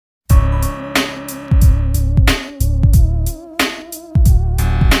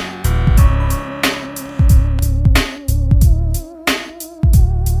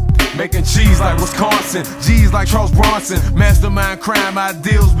like Wisconsin, G's like Charles Bronson. Mastermind crime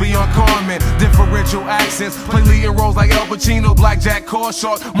ideals beyond Carmen. Differential accents, play leading roles like Al Pacino. Blackjack, car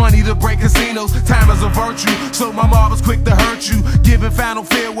shark, money to break casinos. Time is a virtue, so my mob is quick to hurt you. Giving final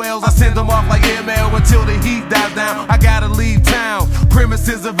farewells, I send them off like airmail until the heat dies down. I gotta leave town,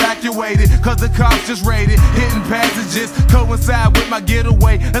 premises evacuated, cause the cops just raided. Hitting passages, coincide with my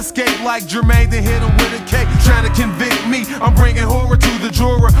getaway. Escape like Jermaine, then hit him with a K. Trying to convict me, I'm bringing horror to the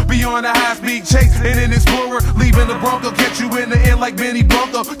drawer. Beyond a high-speed chase in an Explorer. Leaving the Bronco, catch you in the end like Benny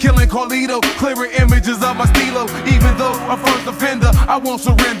Blanco. Killing Carlito, clearing images of my stilo. Even though I'm first offender, I won't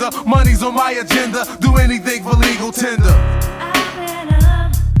surrender. Money's on my agenda, do anything for legal tender. I've been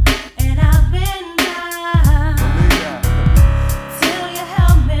up and I've been down, till you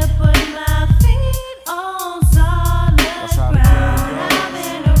help me put my feet on solid ground. I've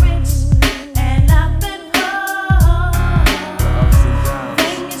been rich and I've been poor,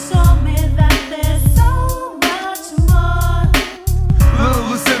 then you showed me that there's so much more. Little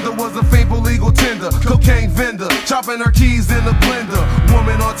Lucinda was a faithful legal tender, cocaine vendor, chopping her keys in the blender.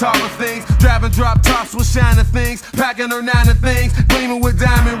 Woman on top of things, driving drop tops with shining things, packing her 9 of things, gleaming with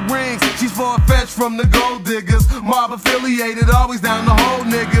diamond rings. She's far-fetched from the gold diggers, mob affiliated, always down to hold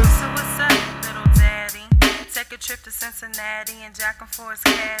niggas. So what's up, little daddy? Take a trip to Cincinnati and jack 'em for his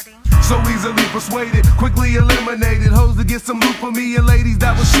caddy. So easily persuaded, quickly eliminated. Hoes to get some loot for me and ladies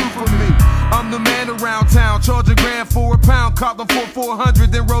that would shoot for me. I'm the man around town, charge a grand for a pound. Caught them for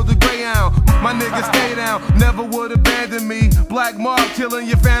 400, then rode the Greyhound. My niggas stay down, never would abandon me. Black mob killing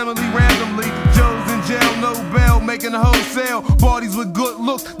your family randomly. Joe's in jail, no bail, making a wholesale. Parties with good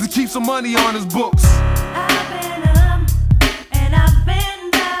looks to keep some money on his books. I've been up and I've been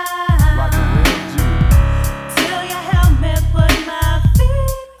down, Like a real G. till you help me put my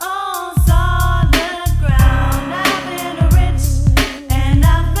feet on solid ground. I've been rich and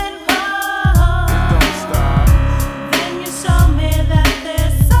I've been poor, Don't stop. then you show me that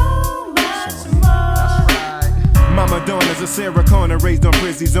there's so much more. Mama Donna's a Sarah Connor, raised on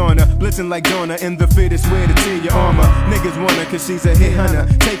Prizzy's honor. Blitzing like Donna in the fittest way to tear your armor. Niggas want her cause she's a hit hunter,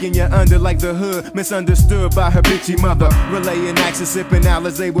 taking you under like the hood, misunderstood by her bitchy mother. Relaying axes, sipping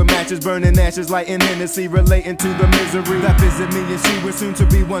Alizé with matches, burning ashes, lighting Hennessy, relating to the misery that visit me, and she was soon to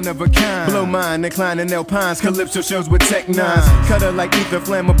be one of a kind. Blow mine, inclining Alpines, Calypso shows with Tech 9s. Cut her like ether,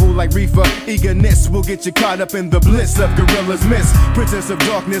 flammable like reefer. Eagerness will get you caught up in the bliss of Gorilla's miss. Princess of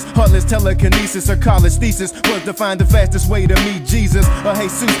darkness, heartless telekinesis. Her college thesis was to find the fastest way to meet Jesus. Or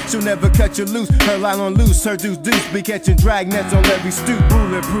Jesus, she'll never cut you loose. Her line on loose, her deuce be catching drag nets on every stoop.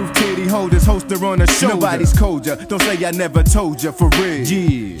 Bulletproof titty holders, holster on her shoulder. Nobody's colder, don't say I never told ya, for real.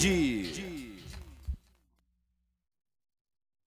 Yeah.